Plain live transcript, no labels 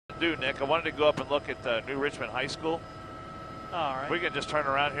do, Nick, I wanted to go up and look at New Richmond High School. All right. We can just turn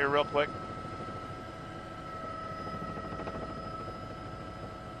around here real quick.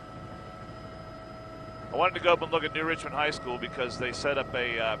 I wanted to go up and look at New Richmond High School because they set up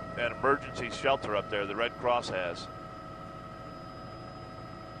an emergency shelter up there. The Red Cross has.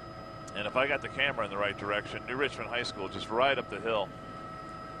 And if I got the camera in the right direction, New Richmond High School, just right up the hill.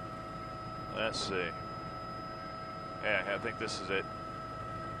 Let's see. Yeah, I think this is it.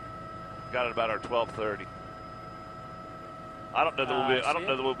 Got it about our 12:30. I don't know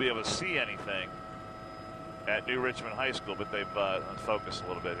that we'll be able to see anything at New Richmond High School, but they've let's focus a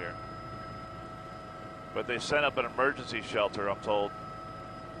little bit here. But they set up an emergency shelter, I'm told,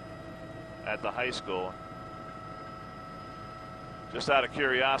 at the high school. Just out of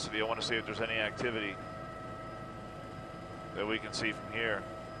curiosity, I want to see if there's any activity that we can see from here.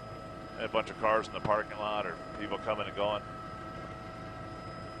 A bunch of cars in the parking lot or people coming and going.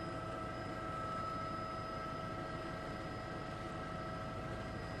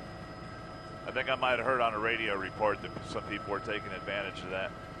 I think I might have heard on a radio report that some people were taking advantage of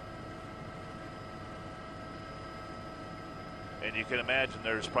that. And you can imagine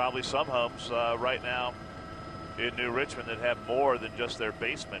there's probably some homes right now in New Richmond that have more than just their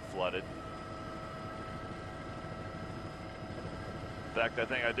basement flooded. In fact, I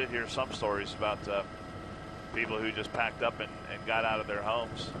think I did hear some stories about people who just packed up and got out of their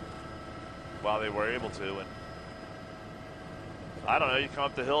homes while they were able to. And I don't know, you come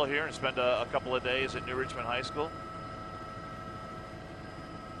up the hill here and spend a couple of days at New Richmond High School.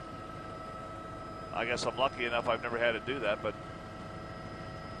 I guess I'm lucky enough I've never had to do that, but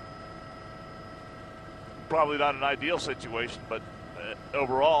probably not an ideal situation, but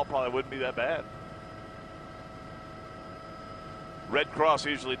overall probably wouldn't be that bad. Red Cross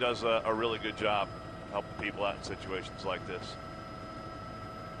usually does a really good job helping people out in situations like this.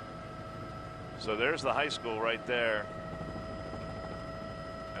 So there's the high school right there.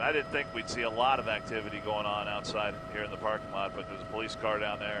 And I didn't think we'd see a lot of activity going on outside here in the parking lot, but there's a police car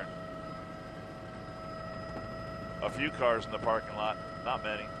down there. A few cars in the parking lot, not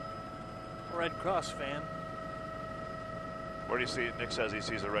many. Red Cross fan. Where do you see it? Nick says he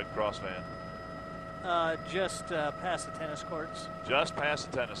sees a Red Cross van. Just past the tennis courts. Just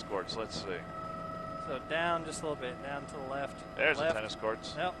past the tennis courts. Let's see. So down just a little bit, down to the left. There's left. the tennis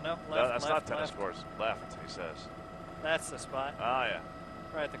courts. No, left. No, that's left, not tennis left. courts. Left, he says. That's the spot. Ah, yeah.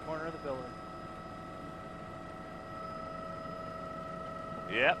 Right at the corner of the building.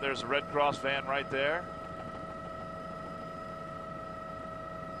 Yeah, there's a Red Cross van right there.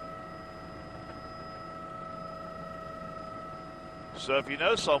 So if you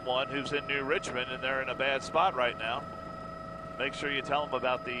know someone who's in New Richmond and they're in a bad spot right now, make sure you tell them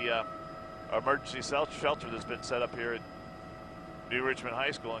about the emergency shelter that's been set up here at New Richmond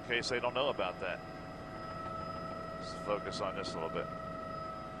High School in case they don't know about that. Let's focus on this a little bit.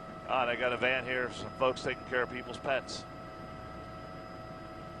 And I got a van here, some folks taking care of people's pets.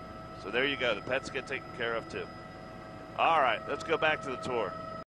 So there you go. The pets get taken care of too. All right, let's go back to the tour.